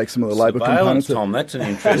 which will take some of the labour components. Tom, that's an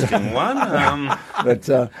interesting one. But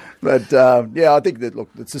I think that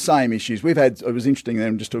it's the same issues we've had. It was interesting.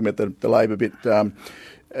 Then just talking about the labour bit.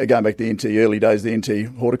 Going back to the NT early days, the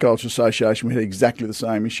NT Horticulture Association, we had exactly the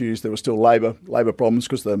same issues. There were still labour problems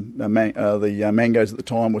because the mangoes at the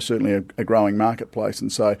time were certainly a growing marketplace, and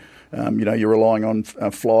so you're relying on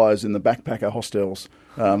flyers in the backpacker hostels,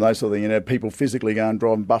 those sort of things. People physically go and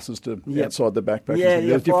driving buses to outside the backpackers.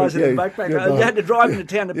 Yeah, flyers in the backpacker. You had to drive into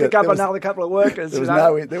town to pick up another couple of workers. There was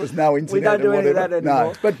no internet. We don't do any of that anymore.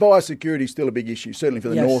 No, but biosecurity is still a big issue. Certainly for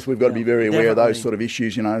the north, we've got to be very aware of those sort of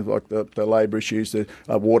issues. Like the labour issues, the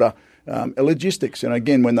water, logistics, and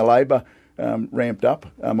again when the labour ramped up.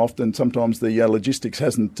 Sometimes the logistics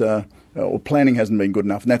hasn't or planning hasn't been good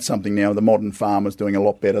enough, and that's something now the modern farmer's doing a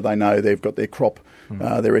lot better. They know they've got their crop,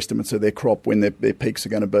 their estimates of their crop, when their peaks are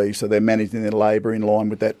going to be, so they're managing their labour in line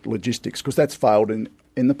with that logistics, because that's failed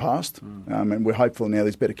in the past, and we're hopeful now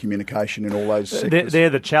there's better communication in all those sectors. They're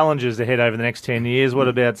the challenges ahead over the next 10 years. What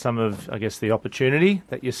about some of, I guess, the opportunity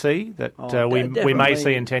that you see that we may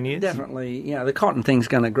see in 10 years? Definitely, the cotton thing's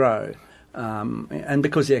going to grow. And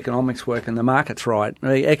because the economics work and the market's right,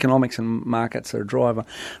 the economics and markets are a driver.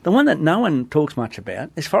 The one that no one talks much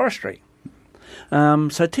about is forestry. So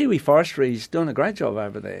Tiwi Forestry is doing a great job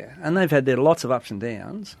over there, and they've had lots of ups and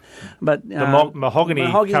downs. But mahogany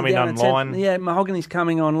coming online. Mahogany's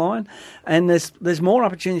coming online, and there's more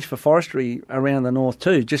opportunities for forestry around the north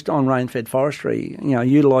too, just on rain-fed forestry.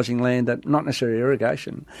 Utilising land that not necessarily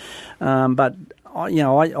irrigation, but.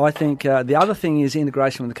 I think the other thing is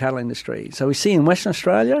integration with the cattle industry. So we see in Western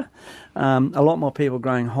Australia a lot more people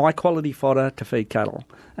growing high-quality fodder to feed cattle,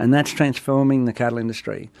 and that's transforming the cattle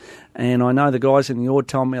industry. And I know the guys in the Ord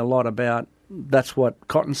told me a lot about that's what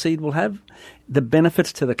cottonseed will have, the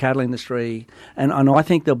benefits to the cattle industry. And I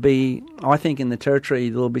think in the Territory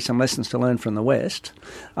there'll be some lessons to learn from the West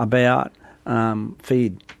about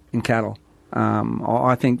feed in cattle.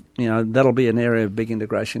 I think that'll be an area of big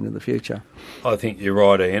integration in the future. I think you're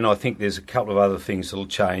right, Ian. I think there's a couple of other things that'll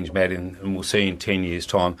change, Matt, and we'll see in 10 years'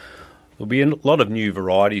 time. There'll be a lot of new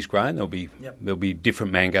varieties grown. There'll be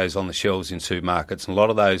different mangoes on the shelves in supermarkets, and a lot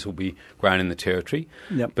of those will be grown in the Territory.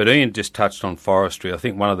 Yep. But Ian just touched on forestry. I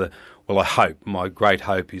think my great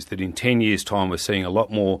hope is that in 10 years' time we're seeing a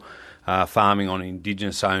lot more farming on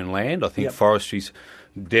Indigenous-owned land. I think forestry's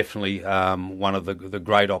definitely one of the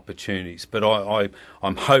great opportunities. But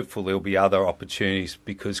I'm hopeful there'll be other opportunities,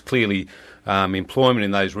 because clearly employment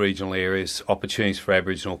in those regional areas, opportunities for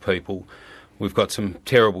Aboriginal people. We've got some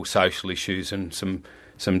terrible social issues and some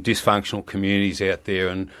dysfunctional communities out there,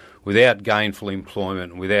 and without gainful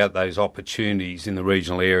employment and without those opportunities in the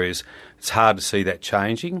regional areas, it's hard to see that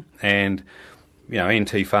changing. And,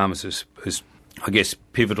 NT Farmers is I guess,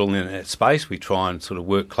 pivotal in that space. We try and sort of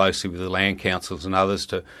work closely with the land councils and others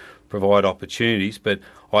to provide opportunities, but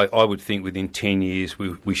I would think within 10 years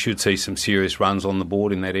we should see some serious runs on the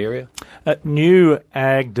board in that area. New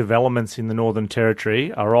ag developments in the Northern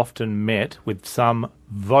Territory are often met with some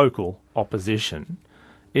vocal opposition.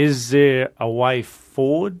 Is there a way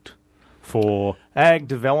forward for ag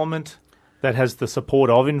development that has the support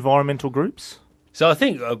of environmental groups? So I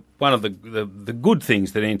think one of the good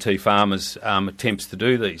things that NT Farmers attempts to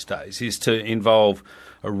do these days is to involve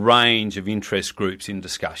a range of interest groups in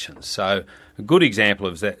discussions. So a good example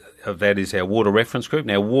of that is our water reference group.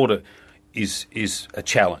 Now, water is a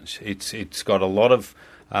challenge. It's got a lot of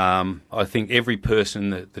I think every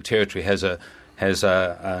person in the Territory has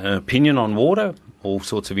an opinion on water. All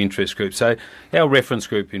sorts of interest groups. So our reference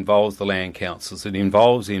group involves the land councils. It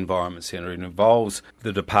involves the Environment Centre. It involves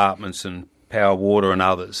the departments and Power Water and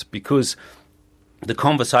others, because the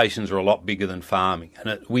conversations are a lot bigger than farming,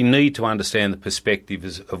 and we need to understand the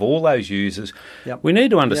perspectives of all those users. Yep. We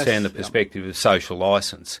need to understand the perspective of social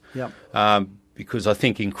licence, because I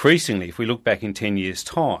think increasingly, if we look back in 10 years'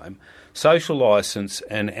 time, social licence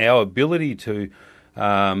and our ability to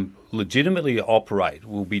legitimately operate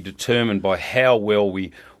will be determined by how well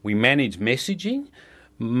we manage messaging.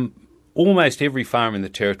 Almost every farm in the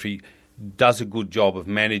Territory does a good job of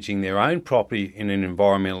managing their own property in an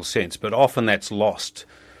environmental sense, but often that's lost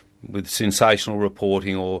with sensational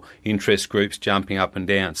reporting or interest groups jumping up and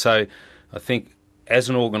down. So I think as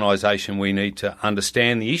an organisation we need to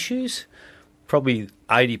understand the issues. Probably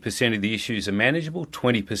 80% of the issues are manageable,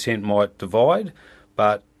 20% might divide,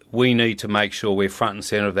 but we need to make sure we're front and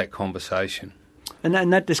centre of that conversation. And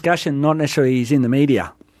that discussion not necessarily is in the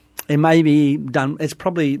media. It may be done. It's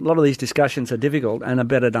probably a lot of these discussions are difficult and are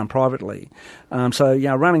better done privately. So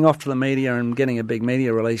running off to the media and getting a big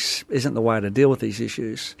media release isn't the way to deal with these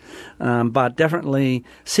issues. But definitely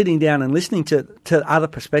sitting down and listening to other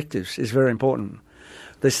perspectives is very important.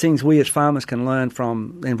 There's things we as farmers can learn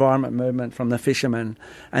from the environment movement, from the fishermen,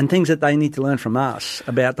 and things that they need to learn from us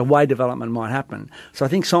about the way development might happen. So I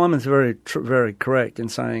think Simon's very correct in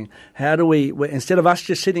saying, how do we, instead of us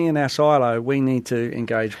just sitting in our silo, we need to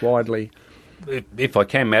engage widely. If I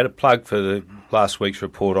can, Matt, a plug for the last week's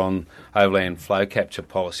report on overland flow capture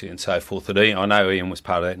policy and so forth. I know Ian was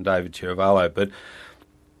part of that and David Chiaravallo, but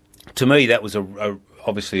to me that was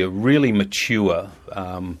obviously a really mature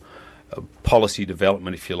policy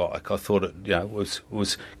development, if you like. I thought it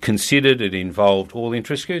was considered, it involved all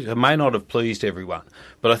interest groups. It may not have pleased everyone,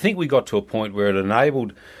 but I think we got to a point where it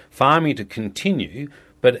enabled farming to continue,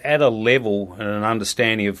 but at a level and an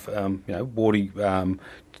understanding of water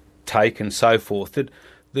take and so forth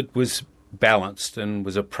that was balanced and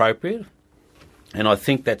was appropriate. And I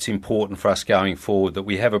think that's important for us going forward, that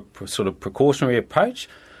we have a sort of precautionary approach.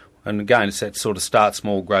 And again, it's that sort of start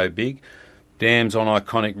small, grow big. Dams on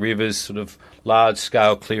iconic rivers, sort of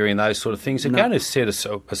large-scale clearing, those sort of things are going to set us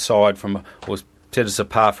aside from, or set us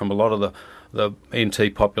apart from a lot of the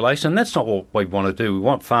NT population. And that's not what we want to do. We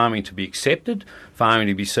want farming to be accepted, farming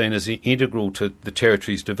to be seen as integral to the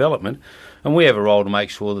territory's development. And we have a role to make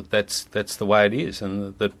sure that that's the way it is,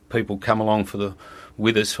 and that people come along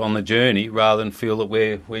with us on the journey, rather than feel that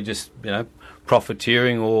we're just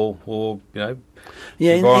profiteering or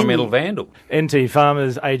environmental vandal. NT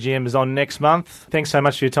Farmers AGM is on next month. Thanks so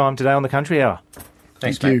much for your time today on the Country Hour.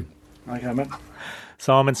 Thanks, mate. Okay, mate.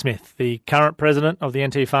 Simon Smith, the current president of the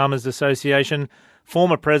NT Farmers Association,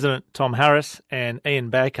 former president Tom Harris, and Ian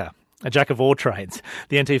Baker, a jack of all trades,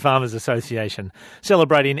 the NT Farmers Association,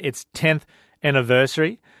 celebrating its 10th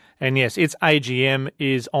anniversary. And yes, its AGM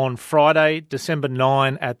is on Friday, December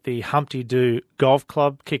 9 at the Humpty Doo Golf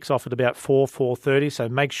Club. Kicks off at about 4:30, so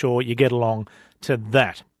make sure you get along to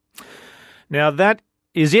that. Now, that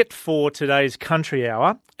is it for today's Country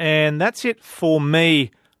Hour, and that's it for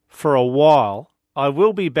me for a while. I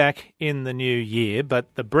will be back in the new year,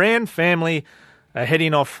 but the Brand family are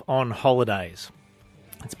heading off on holidays.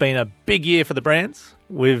 It's been a big year for the Brands.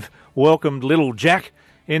 We've welcomed little Jack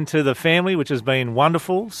into the family, which has been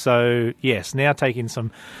wonderful. So, yes, now taking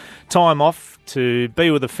some time off to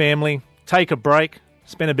be with the family, take a break,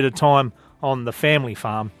 spend a bit of time on the family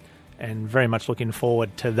farm, and very much looking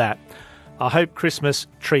forward to that. I hope Christmas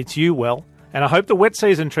treats you well, and I hope the wet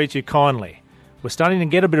season treats you kindly. We're starting to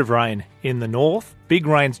get a bit of rain in the north. Big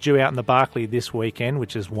rain's due out in the Barkly this weekend,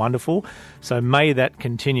 which is wonderful. So may that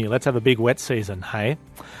continue. Let's have a big wet season, hey?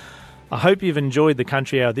 I hope you've enjoyed the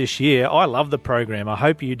Country Hour this year. I love the program. I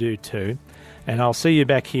hope you do too. And I'll see you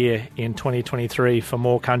back here in 2023 for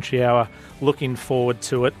more Country Hour. Looking forward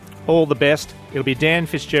to it. All the best. It'll be Dan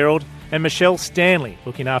Fitzgerald and Michelle Stanley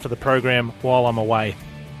looking after the program while I'm away.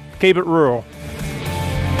 Keep it rural.